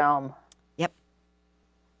earthly realm. Yep.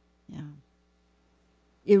 Yeah.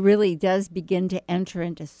 It really does begin to enter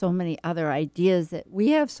into so many other ideas that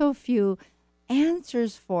we have so few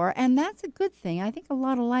answers for, and that's a good thing. I think a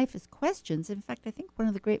lot of life is questions. In fact, I think one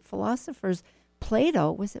of the great philosophers, Plato,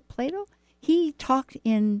 was it Plato? He talked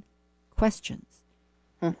in questions.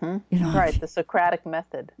 Mm-hmm. Right, the Socratic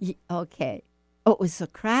method. Okay. Oh, it was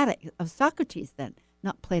Socratic. Oh, Socrates then,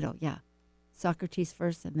 not Plato. Yeah, Socrates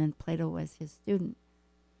first, and then Plato was his student.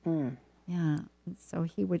 Mm. Yeah. And so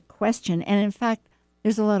he would question. And in fact,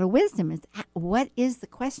 there's a lot of wisdom. It's what is the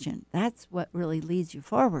question? That's what really leads you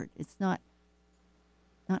forward. It's not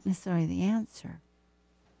necessarily the answer.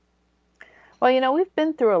 Well, we've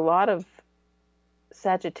been through a lot of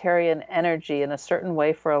Sagittarian energy in a certain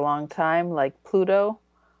way for a long time. Like Pluto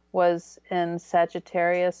was in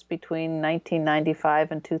Sagittarius between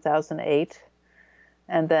 1995 and 2008.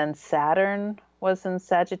 And then Saturn was in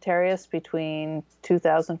Sagittarius between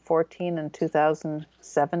 2014 and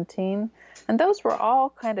 2017. And those were all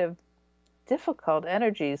kind of difficult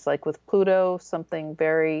energies, like with Pluto, something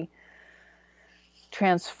very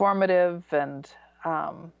transformative and,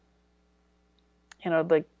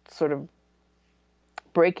 like sort of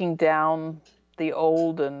breaking down the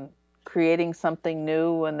old and creating something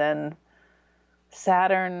new. And then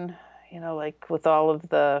Saturn, like with all of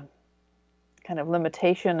the kind of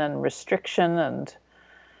limitation and restriction. And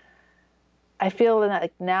I feel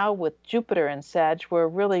like now with Jupiter and Sag, we're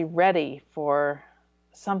really ready for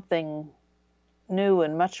something new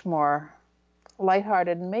and much more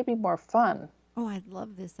lighthearted and maybe more fun. Oh, I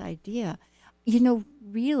love this idea.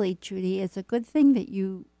 Really, Judy, it's a good thing that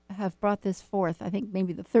you have brought this forth, I think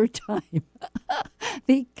maybe the third time,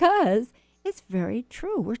 because it's very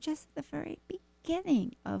true. We're just at the very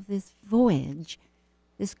beginning of this voyage,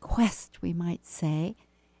 this quest, we might say,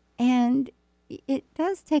 and it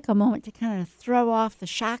does take a moment to kind of throw off the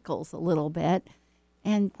shackles a little bit.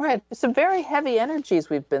 And right, some very heavy energies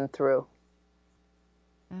we've been through.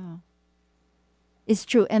 Oh, it's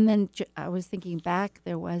true. And then I was thinking back,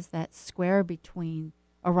 there was that square between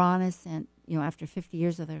Uranus and, after 50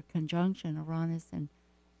 years of their conjunction, Uranus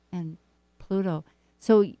and Pluto.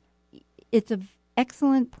 So it's an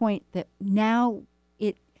excellent point that now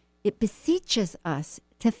it beseeches us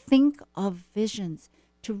to think of visions,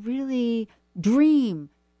 to really dream,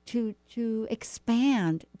 to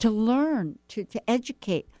expand, to learn, to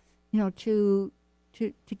educate, to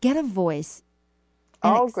get a voice.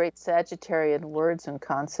 All great Sagittarian words and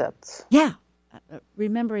concepts. Yeah.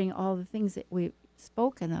 Remembering all the things that we've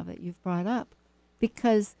spoken of, that you've brought up,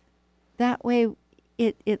 because that way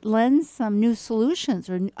it lends some new solutions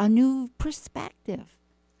or a new perspective.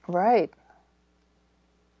 Right.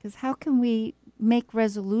 Because how can we make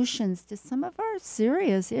resolutions to some of our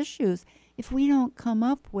serious issues if we don't come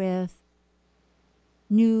up with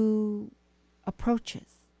new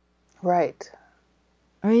approaches? Right.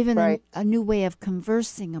 Or even right. a new way of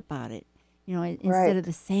conversing about it, instead right. of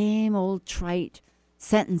the same old trite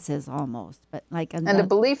sentences almost, but like and a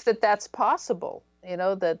belief that that's possible,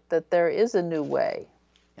 that there is a new way.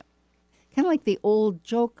 Yeah. Kind of like the old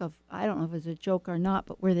joke of, I don't know if it's a joke or not,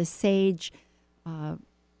 but where the sage,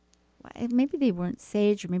 maybe they weren't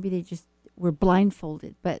sage, or maybe they just were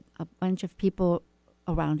blindfolded, but a bunch of people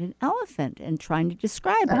around an elephant and trying to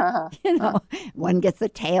describe it. One gets the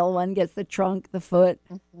tail, one gets the trunk, the foot,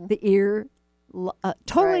 the ear,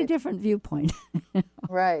 totally right. different viewpoint.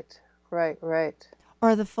 Right.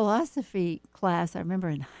 Or the philosophy class I remember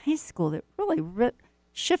in high school that really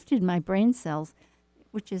shifted my brain cells,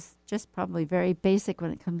 which is just probably very basic when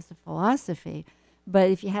it comes to philosophy. But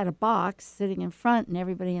if you had a box sitting in front and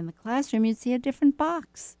everybody in the classroom, you'd see a different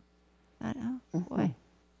box. I thought, oh, boy.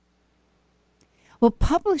 Well,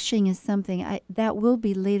 publishing is something that will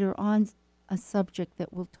be later on a subject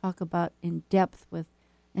that we'll talk about in depth with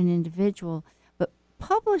an individual. But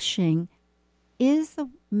publishing is it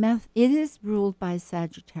is ruled by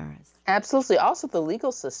Sagittarius. Absolutely. Also the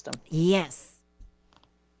legal system. Yes.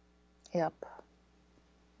 Yep.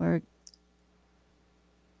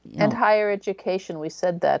 And higher education, we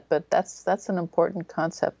said that, but that's an important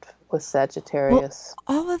concept with Sagittarius.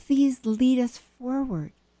 Well, all of these lead us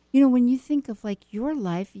forward. When you think of like your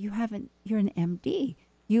life, you're an MD.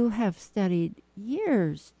 You have studied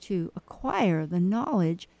years to acquire the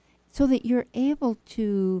knowledge so that you're able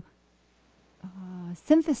to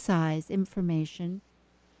synthesize information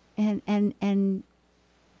and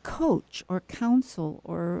coach or counsel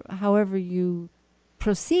or however you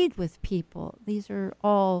proceed with people. These are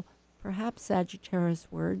all perhaps Sagittarius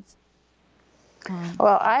words.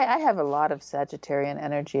 Well, I have a lot of Sagittarian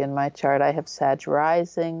energy in my chart. I have Sag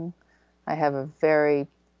rising. I have a very,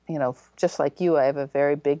 just like you, I have a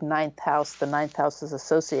very big ninth house. The ninth house is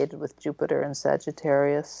associated with Jupiter and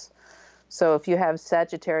Sagittarius. So if you have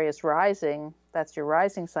Sagittarius rising, that's your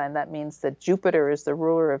rising sign. That means that Jupiter is the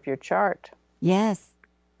ruler of your chart. Yes,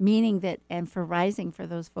 meaning that, and for rising, for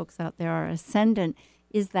those folks out there, our ascendant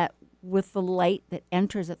is that with the light that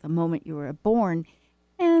enters at the moment you were born,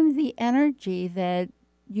 and the energy that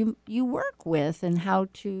you work with and how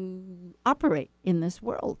to operate in this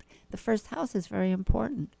world. The first house is very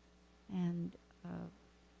important. And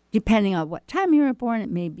depending on what time you were born, it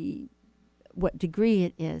may be what degree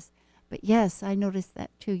it is. But yes, I noticed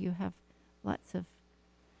that too. You have lots of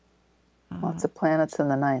planets in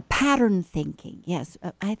the ninth. Pattern thinking, yes.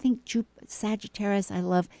 I think Sagittarius I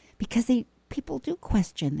love because people do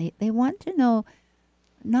question. They want to know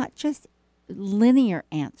not just linear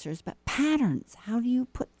answers, but patterns. How do you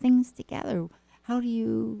put things together? How do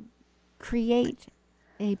you create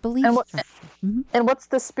a belief structure? Mm-hmm. And what's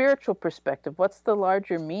the spiritual perspective? What's the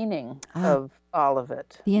larger meaning of all of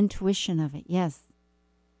it? The intuition of it, yes.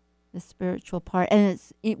 The spiritual part. And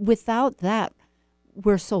without that,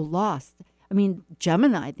 we're so lost. I mean,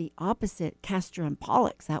 Gemini, the opposite, Castor and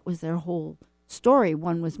Pollux, that was their whole story.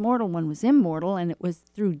 One was mortal, one was immortal, and it was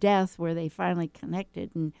through death where they finally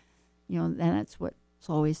connected. And, then that's what's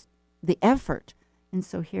always the effort. And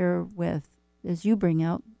so here with, as you bring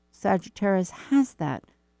out, Sagittarius has that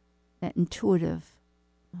intuitive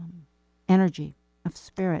energy of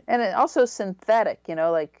spirit. And it also synthetic, in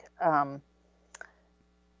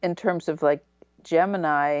terms of like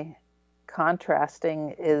Gemini,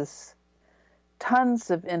 contrasting is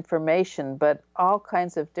tons of information, but all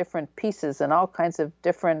kinds of different pieces and all kinds of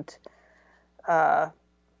different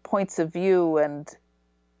points of view. And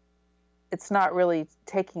it's not really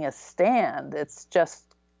taking a stand. It's just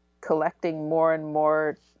collecting more and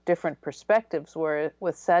more different perspectives, where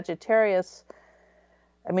with Sagittarius,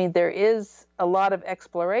 I mean, there is a lot of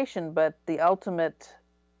exploration, but the ultimate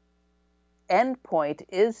end point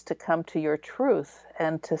is to come to your truth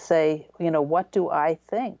and to say, what do I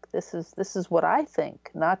think? This is what I think,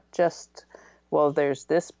 not just, well, there's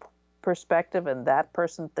this perspective and that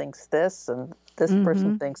person thinks this and this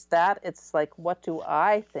person thinks that. It's like, what do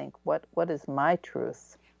I think? What is my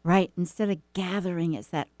truth? Right. Instead of gathering, it's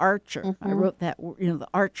that archer. Mm-hmm. I wrote that, the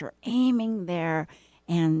archer aiming there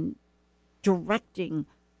and directing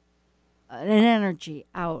an energy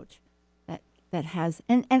out that has,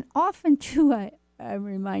 and often too, I'm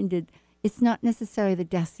reminded, it's not necessarily the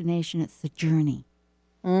destination, it's the journey.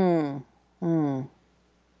 Which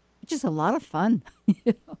is a lot of fun.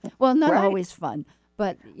 Well, not always fun,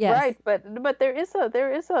 but yes. Right, but there is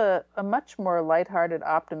a much more lighthearted,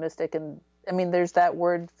 optimistic, and I mean, there's that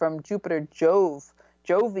word from Jupiter,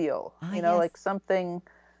 jovial. Yes. Like something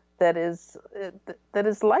that is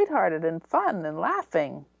lighthearted and fun and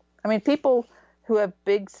laughing. I mean, people who have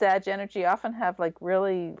big Sag energy often have like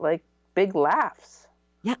really like big laughs.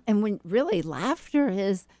 Yeah, and when really laughter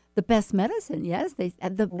is the best medicine. Yes, the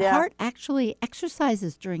heart actually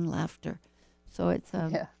exercises during laughter, so it's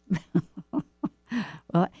well.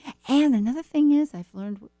 And another thing is, I've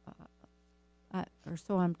learned, or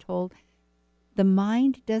so I'm told, the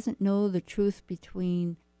mind doesn't know the truth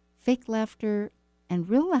between fake laughter and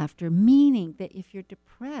real laughter. Meaning that if you're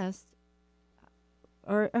depressed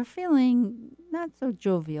or feeling not so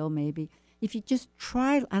jovial, maybe if you just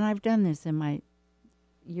try, and I've done this in my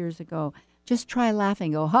years ago, just try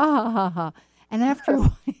laughing, go ha ha ha ha, and after a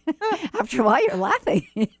while you're laughing.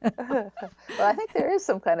 Well, I think there is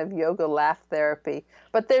some kind of yoga laugh therapy,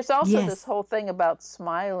 but there's also this whole thing about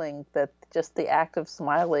smiling, that just the act of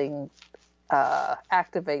smiling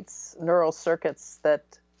activates neural circuits that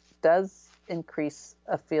does increase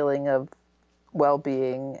a feeling of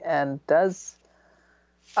well-being and does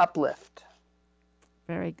uplift.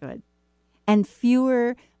 Very good. And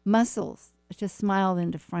fewer muscles to smile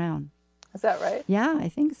than to frown. Is that right? Yeah, I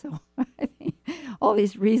think so. I think all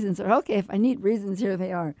these reasons are okay. If I need reasons, here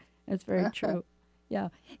they are. That's very true. Yeah.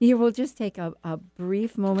 Here, we'll just take a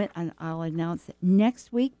brief moment, and I'll announce that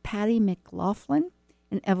next week, Patty McLaughlin,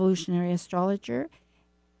 an evolutionary astrologer,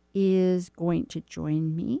 is going to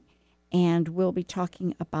join me, and we'll be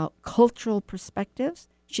talking about cultural perspectives.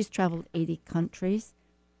 She's traveled 80 countries.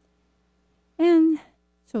 And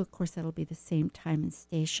so, of course, that'll be the same time and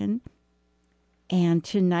station. And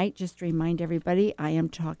tonight, just to remind everybody, I am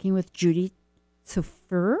talking with Judy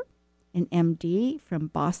Tsafrir, an MD from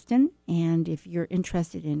Boston. And if you're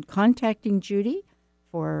interested in contacting Judy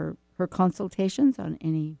for her consultations on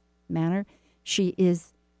any manner, she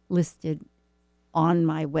is listed on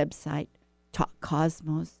my website, Talk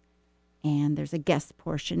Cosmos, and there's a guest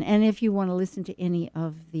portion. And if you want to listen to any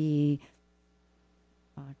of the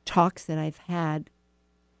talks that I've had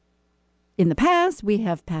in the past, we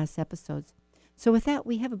have past episodes. So with that,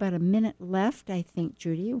 we have about a minute left, I think,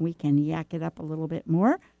 Judy. We can yak it up a little bit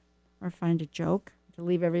more or find a joke to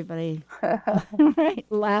leave everybody right,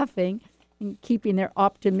 laughing and keeping their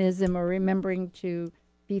optimism, or remembering to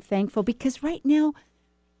be thankful. Because right now,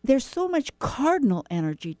 there's so much cardinal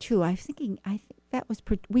energy, too. I think that was,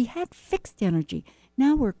 we had fixed energy.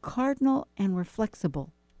 Now we're cardinal and we're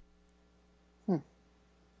flexible.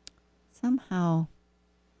 Somehow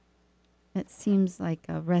It seems like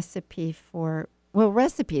a recipe for,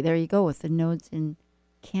 recipe, there you go, with the nodes in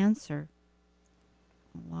Cancer.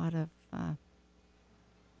 A lot of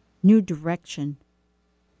new direction.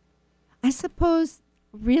 I suppose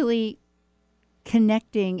really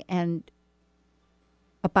connecting and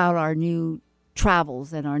about our new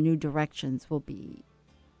travels and our new directions will be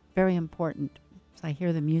very important. So I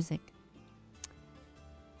hear the music.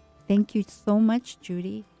 Thank you so much,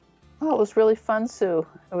 Judy. Oh, it was really fun, Sue.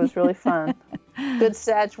 It was really fun. Good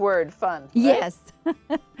Sag word, fun. Right? Yes.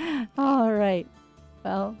 All right.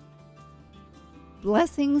 Well,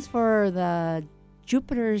 blessings for the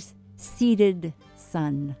Jupiter's seated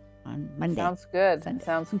sun on Monday. Sounds good. Sunday.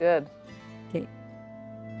 Sounds good. Okay.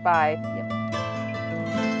 Bye. Yep.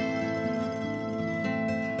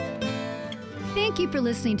 Thank you for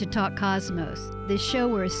listening to Talk Cosmos, the show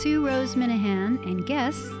where Sue Rose Minahan and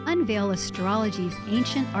guests unveil astrology's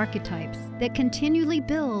ancient archetypes that continually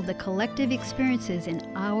build the collective experiences in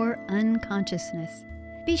our unconsciousness.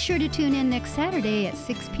 Be sure to tune in next Saturday at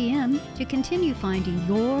 6 p.m. to continue finding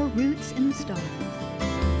your roots in the stars.